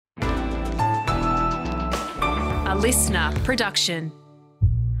A listener production.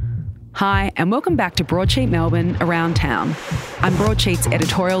 Hi, and welcome back to Broadsheet Melbourne Around Town. I'm Broadsheet's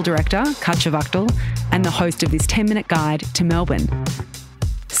editorial director, Katja Vachtel, and the host of this 10-minute guide to Melbourne.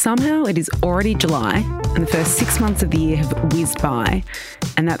 Somehow it is already July, and the first 6 months of the year have whizzed by,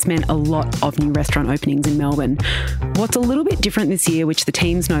 and that's meant a lot of new restaurant openings in Melbourne. What's a little bit different this year, which the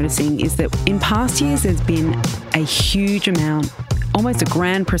team's noticing, is that in past years there's been a huge amount, almost a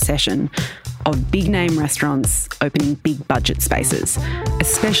grand procession, of big-name restaurants opening big budget spaces,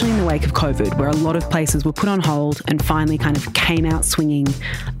 especially in the wake of COVID, where a lot of places were put on hold and finally kind of came out swinging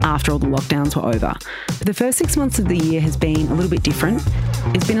after all the lockdowns were over. But the first 6 months of the year has been a little bit different.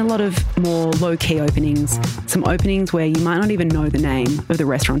 It's been a lot of more low-key openings, some openings where you might not even know the name of the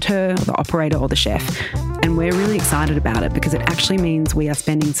restaurateur or the operator or the chef. And we're really excited about it because it actually means we are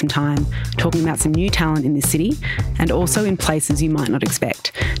spending some time talking about some new talent in this city and also in places you might not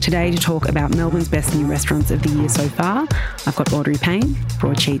expect. Today, to talk about Melbourne's best new restaurants of the year so far, I've got Audrey Payne,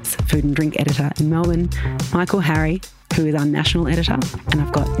 Broadsheet's food and drink editor in Melbourne, Michael Harry, who is our national editor, and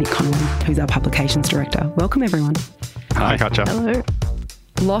I've got Nick Connolly, who's our publications director. Welcome, everyone. Hi, Katja. Hello.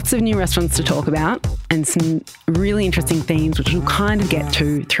 Lots of new restaurants to talk about and some really interesting themes, which we'll kind of get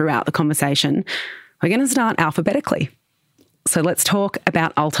to throughout the conversation. We're going to start alphabetically. So let's talk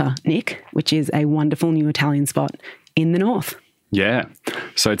about Alta, Nick, which is a wonderful new Italian spot in the north. Yeah.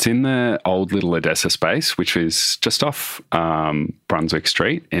 So it's in the old little Odessa space, which is just off Brunswick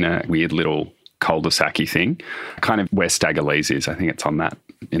Street in a weird little cul-de-sac-y thing, kind of where Staggerlees is. I think it's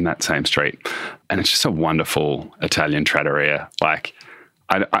in that same street. And it's just a wonderful Italian trattoria. Like,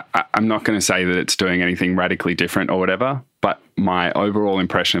 I'm not going to say that it's doing anything radically different or whatever, but my overall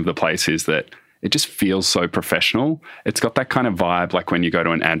impression of the place is that it just feels so professional. It's got that kind of vibe like when you go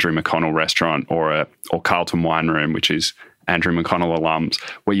to an Andrew McConnell restaurant or Carlton Wine Room, which is Andrew McConnell alums,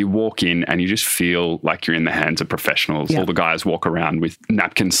 where you walk in and you just feel like you're in the hands of professionals. Yeah. All the guys walk around with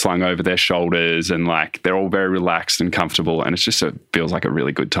napkins slung over their shoulders and like they're all very relaxed and comfortable, and feels like a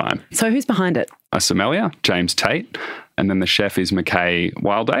really good time. So who's behind it? A sommelier, James Tate, and then the chef is McKay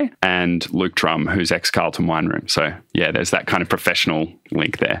Wildday and Luke Drum, who's ex-Carlton Wine Room. So yeah, there's that kind of professional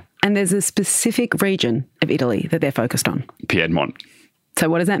link there. And there's a specific region of Italy that they're focused on. Piedmont. So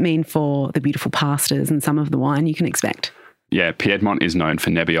what does that mean for the beautiful pastas and some of the wine you can expect? Yeah, Piedmont is known for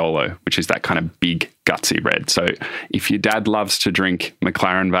Nebbiolo, which is that kind of big, gutsy red. So if your dad loves to drink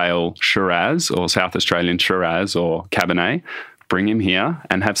McLaren Vale Shiraz or South Australian Shiraz or Cabernet, bring him here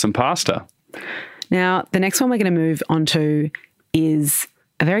and have some pasta. Now, the next one we're going to move on to is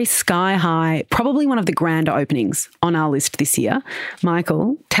a very sky-high, probably one of the grander openings on our list this year.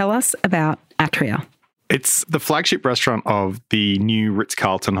 Michael, tell us about Atria. It's the flagship restaurant of the new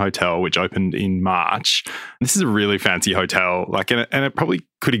Ritz-Carlton Hotel, which opened in March. This is a really fancy hotel, and it probably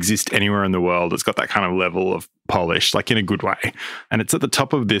could exist anywhere in the world. It's got that kind of level of polish, like in a good way. And it's at the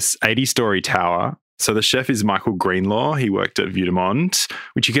top of this 80-story tower. So the chef is Michael Greenlaw. He worked at Vue de Monde,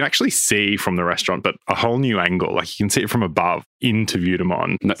 which you can actually see from the restaurant, but a whole new angle. Like you can see it from above into Vue de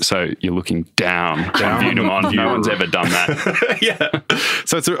Monde. No, so you're looking down Vue de Monde. No one's ever done that. Yeah.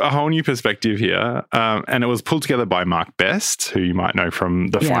 So it's a whole new perspective here. And it was pulled together by Mark Best, who you might know from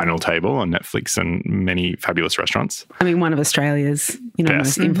The Final Table on Netflix and many fabulous restaurants. I mean, one of Australia's,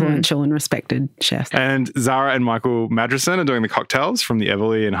 most influential and respected chefs. And Zara and Michael Madrison are doing the cocktails from the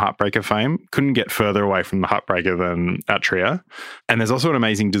Everly and Heartbreaker fame. Couldn't get further away from the Heartbreaker than Atria. And there's also an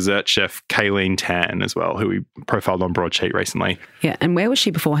amazing dessert chef, Kayleen Tan, as well, who we profiled on Broadsheet recently. Yeah, and where was she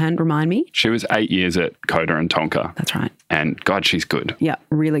beforehand? Remind me. She was 8 years at Coda and Tonka. That's right. And God, she's good. Yeah,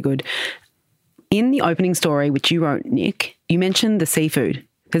 really good. In the opening story, which you wrote, Nick, you mentioned the seafood.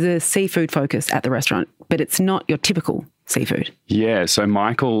 There's a seafood focus at the restaurant, but it's not your typical seafood. Yeah, so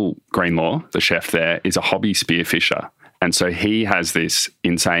Michael Greenlaw, the chef there, is a hobby spearfisher. And so he has this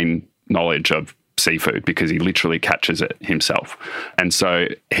insane knowledge of seafood because he literally catches it himself. And so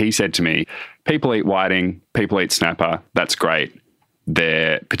he said to me, people eat whiting, people eat snapper, that's great.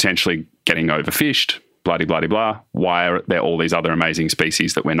 They're potentially getting overfished, blah-de-blah-de-blah. Why are there all these other amazing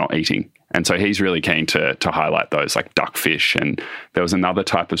species that we're not eating? And so he's really keen to highlight those, like duckfish. And there was another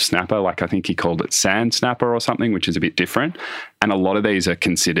type of snapper, like I think he called it sand snapper or something, which is a bit different. And a lot of these are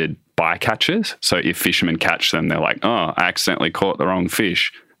considered bycatches. So if fishermen catch them, they're like, oh, I accidentally caught the wrong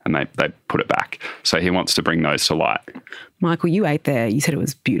fish. and they put it back. So he wants to bring those to light. Michael, you ate there. You said it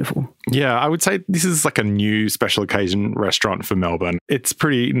was beautiful. Yeah, I would say this is like a new special occasion restaurant for Melbourne. It's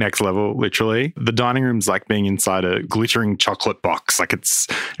pretty next level, literally. The dining room's like being inside a glittering chocolate box. Like it's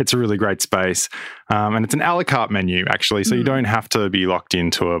a really great space. And it's an a la carte menu, actually. So you don't have to be locked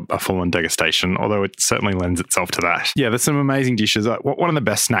into a full-on degustation, although it certainly lends itself to that. Yeah, there's some amazing dishes. One of the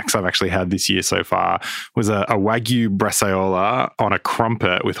best snacks I've actually had this year so far was a Wagyu braceola on a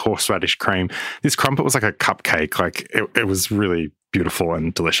crumpet with horseradish cream. This crumpet was like a cupcake. Like it was really beautiful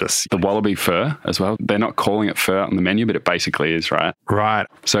and delicious. The wallaby fur as well. They're not calling it fur on the menu, but it basically is, right? Right.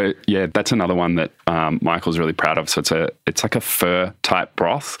 So yeah, that's another one that Michael's really proud of. So it's like a fur type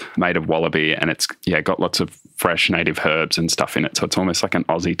broth made of wallaby, and it's got lots of fresh native herbs and stuff in it. So it's almost like an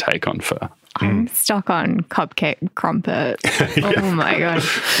Aussie take on fur. I'm stuck on cupcake crumpet. Oh my God.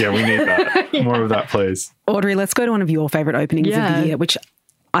 Yeah, we need that. More of that, please. Audrey, let's go to one of your favourite openings of the year, which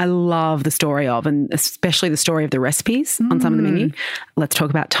I love the story of, and especially the story of the recipes on some of the menu. Let's talk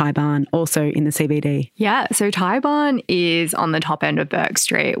about Thai Barn, also in the CBD. Yeah, so Thai Barn is on the top end of Bourke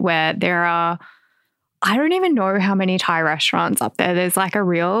Street, where there are, I don't even know how many Thai restaurants up there. There's like a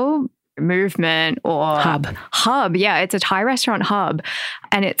real movement or hub. Yeah, it's a Thai restaurant hub,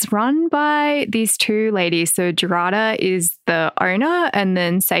 and it's run by these two ladies. So Gerarda is the owner, and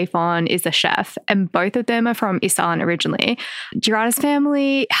then Saifon is the chef, and both of them are from Isan originally. Gerarda's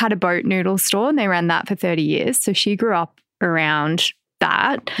family had a boat noodle store, and they ran that for 30 years. So she grew up around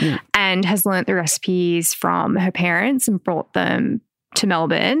that and has learnt the recipes from her parents and brought them to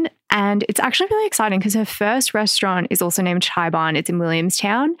Melbourne. And it's actually really exciting because her first restaurant is also named Thai Barn. It's in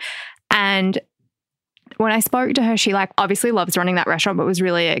Williamstown. And when I spoke to her, she obviously loves running that restaurant, but was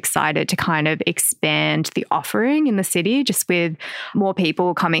really excited to kind of expand the offering in the city, just with more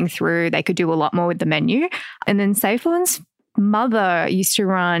people coming through. They could do a lot more with the menu. And then Saifon's mother used to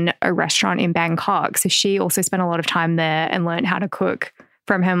run a restaurant in Bangkok. So she also spent a lot of time there and learned how to cook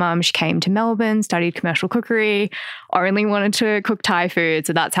from her mum. She came to Melbourne, studied commercial cookery, only wanted to cook Thai food.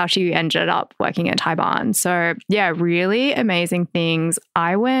 So that's how she ended up working at Thai Barn. So yeah, really amazing things.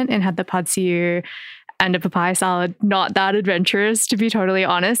 I went and had the pad see ew and a papaya salad. Not that adventurous, to be totally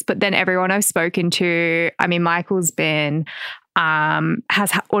honest. But then everyone I've spoken to, I mean, Michael's been,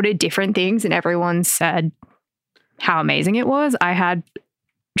 has ordered different things, and everyone said how amazing it was. I had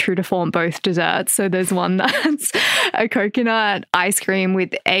true to form both desserts. So there's one that's a coconut ice cream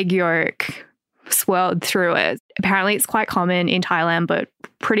with egg yolk swirled through it. Apparently it's quite common in Thailand, but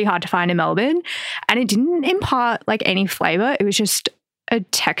pretty hard to find in Melbourne. And it didn't impart any flavor. It was just a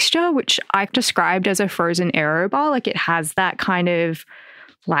texture, which I described as a frozen aero bar. It has that kind of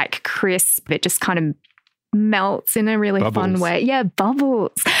crisp. It just kind of melts in a really fun way. Yeah,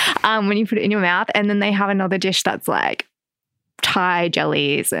 bubbles when you put it in your mouth. And then they have another dish that's Thai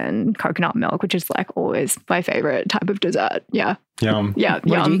jellies and coconut milk, which is always my favorite type of dessert. Yeah. Yum. Yeah.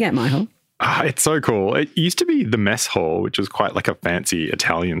 What do you get, Michael? It's so cool. It used to be the Mess Hall, which was quite like a fancy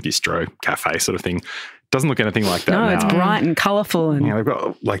Italian bistro cafe sort of thing. Doesn't look anything like that now. It's bright and colourful. And they've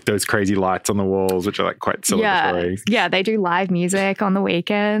got those crazy lights on the walls, which are quite celebratory. Yeah, they do live music on the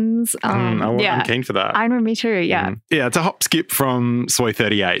weekends. I'm keen for that. I know, me too, yeah. Yeah, it's a hop skip from Soi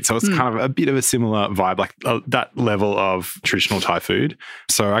 38. So it's kind of a bit of a similar vibe, that level of traditional Thai food.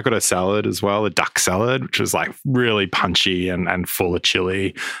 So I got a salad as well, a duck salad, which was really punchy and full of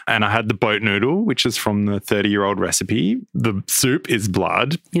chili. And I had the boat noodle, which is from the 30-year-old recipe. The soup is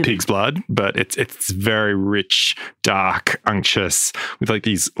blood, pig's blood, but it's very rich, dark, unctuous, with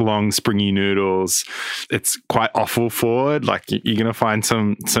these long, springy noodles. It's quite offal forward. You're going to find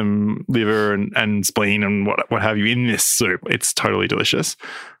some liver and spleen and what have you in this soup. It's totally delicious.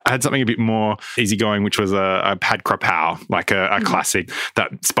 I had something a bit more easygoing, which was a pad kra pao, a classic,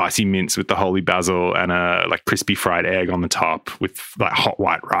 that spicy mince with the holy basil and a crispy fried egg on the top with hot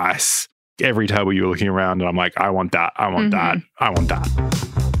white rice. Every table you were looking around and I'm I want that, I want that, I want that.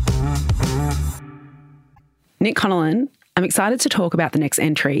 Nick Connellan, I'm excited to talk about the next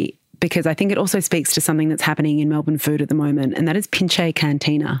entry because I think it also speaks to something that's happening in Melbourne food at the moment, and that is Pinche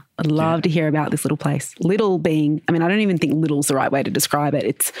Cantina. I'd love to hear about this little place. Little being, I don't even think little's the right way to describe it.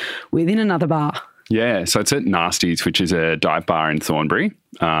 It's within another bar. Yeah, so it's at Nasty's, which is a dive bar in Thornbury.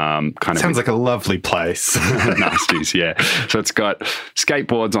 Sounds like a lovely place. Nasty's, yeah. So it's got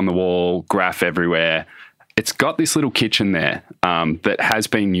skateboards on the wall, graph everywhere. It's got this little kitchen there that has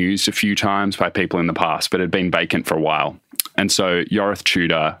been used a few times by people in the past, but had been vacant for a while. And so Yorith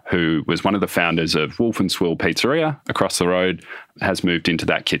Tudor, who was one of the founders of Wolf and Swill Pizzeria across the road, has moved into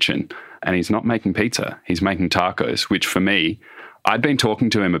that kitchen. And he's not making pizza. He's making tacos, which for me, I'd been talking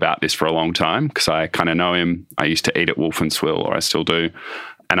to him about this for a long time because I kind of know him. I used to eat at Wolf and Swill, or I still do.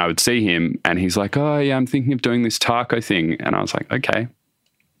 And I would see him and he's like, oh, yeah, I'm thinking of doing this taco thing. And I was like, okay,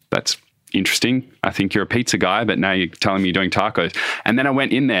 that's interesting. I think you're a pizza guy, but now you're telling me you're doing tacos. And then I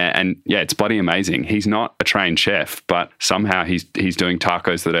went in there and yeah, it's bloody amazing. He's not a trained chef, but somehow he's doing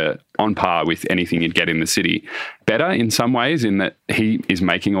tacos that are on par with anything you'd get in the city. Better in some ways in that he is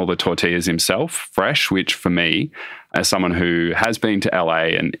making all the tortillas himself fresh, which for me, as someone who has been to LA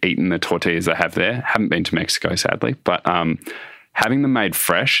and eaten the tortillas they have there, haven't been to Mexico, sadly, but having them made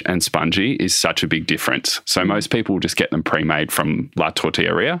fresh and spongy is such a big difference. So most people just get them pre-made from La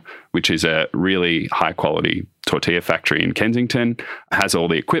Tortilleria, which is a really high-quality tortilla factory in Kensington, has all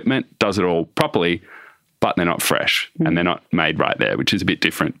the equipment, does it all properly, but they're not fresh and they're not made right there, which is a bit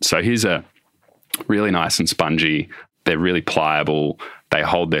different. So here's a really nice and spongy. They're really pliable. They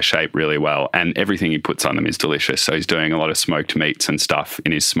hold their shape really well, and everything he puts on them is delicious. So he's doing a lot of smoked meats and stuff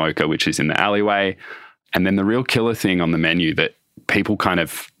in his smoker, which is in the alleyway. And then the real killer thing on the menu that people kind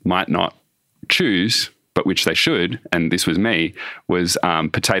of might not choose, but which they should, and this was me, was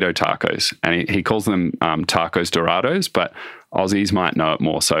potato tacos. And he calls them tacos dorados, but Aussies might know it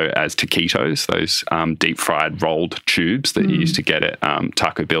more so as taquitos, those deep fried rolled tubes that you used to get at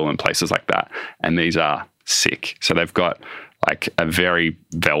Taco Bill and places like that. And these are sick. So they've got like a very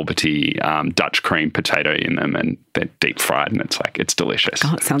velvety Dutch cream potato in them, and they're deep fried, and it's delicious.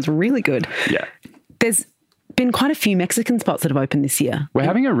 Oh, it sounds really good. Yeah. There's been quite a few Mexican spots that have opened this year. We're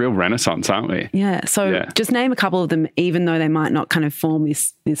having a real renaissance, aren't we? Yeah. So just name a couple of them, even though they might not kind of form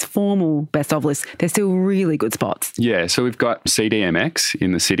this formal best of list, they're still really good spots. Yeah. So we've got CDMX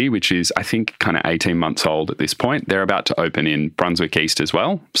in the city, which is, I think, kind of 18 months old at this point. They're about to open in Brunswick East as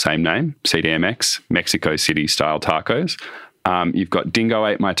well. Same name, CDMX, Mexico City style tacos. You've got Dingo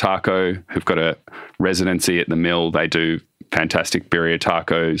Ate My Taco, who've got a residency at the Mill. They do fantastic birria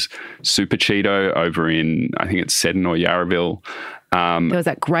tacos. Super Cheeto over in, I think it's Seddon or Yarraville. There was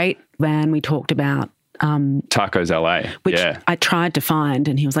that great van we talked about. Tacos LA. Which I tried to find,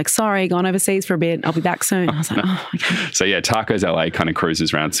 and he was like, sorry, gone overseas for a bit. I'll be back soon. I was like, oh, okay. So yeah, Tacos LA kind of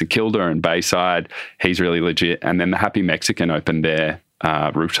cruises around St Kilda and Bayside. He's really legit. And then the Happy Mexican opened their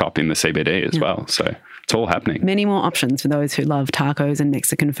rooftop in the CBD as well. So it's all happening. Many more options for those who love tacos and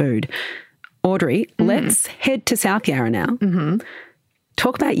Mexican food. Audrey, let's head to South Yarra now. Mm-hmm.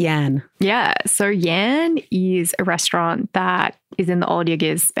 Talk about Yan. Yeah, so Yan is a restaurant that is in the Old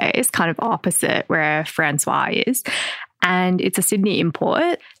Yagis space, kind of opposite where Francois is. And it's a Sydney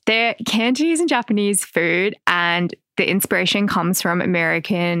import. They're Cantonese and Japanese food, and the inspiration comes from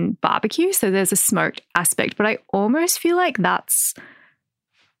American barbecue. So there's a smoked aspect, but I almost feel like that's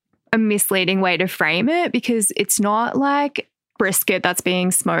a misleading way to frame it, because it's not like brisket that's being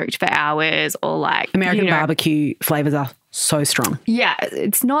smoked for hours or like American barbecue flavors are so strong. Yeah,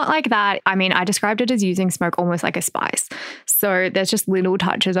 it's not like that. I mean, I described it as using smoke almost like a spice. So there's just little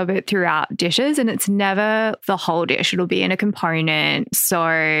touches of it throughout dishes, and it's never the whole dish. It'll be in a component. So,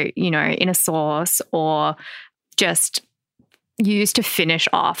 in a sauce, or just used to finish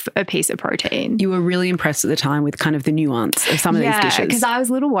off a piece of protein. You were really impressed at the time with kind of the nuance of some of these dishes. Yeah, because I was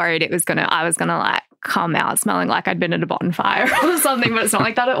a little worried I was gonna like come out smelling like I'd been at a bonfire or something, but it's not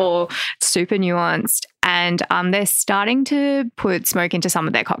like that at all. It's super nuanced, and they're starting to put smoke into some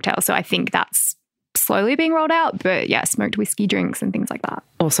of their cocktails. So I think that's slowly being rolled out. But yeah, smoked whiskey drinks and things like that.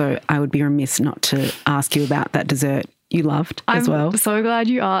 Also, I would be remiss not to ask you about that dessert you loved as well. I'm so glad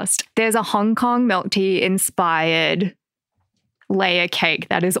you asked. There's a Hong Kong milk tea inspired layer cake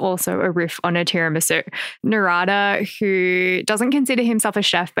that is also a riff on a tiramisu. Narada, who doesn't consider himself a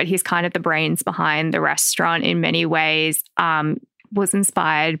chef, but he's kind of the brains behind the restaurant in many ways, was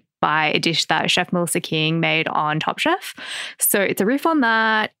inspired by a dish that Chef Melissa King made on Top Chef. So it's a riff on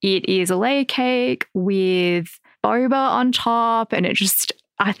that. It is a layer cake with boba on top, and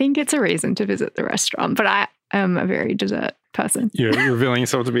I think it's a reason to visit the restaurant. But I am a very dessert person. You're revealing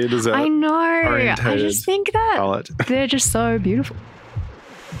yourself to be a dessert. I know. I just think that they're just so beautiful.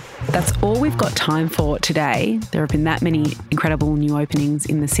 That's all we've got time for today. There have been that many incredible new openings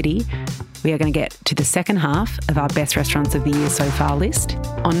in the city. We are going to get to the second half of our best restaurants of the year so far list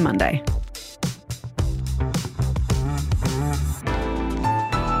on Monday.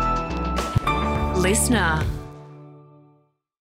 Listener.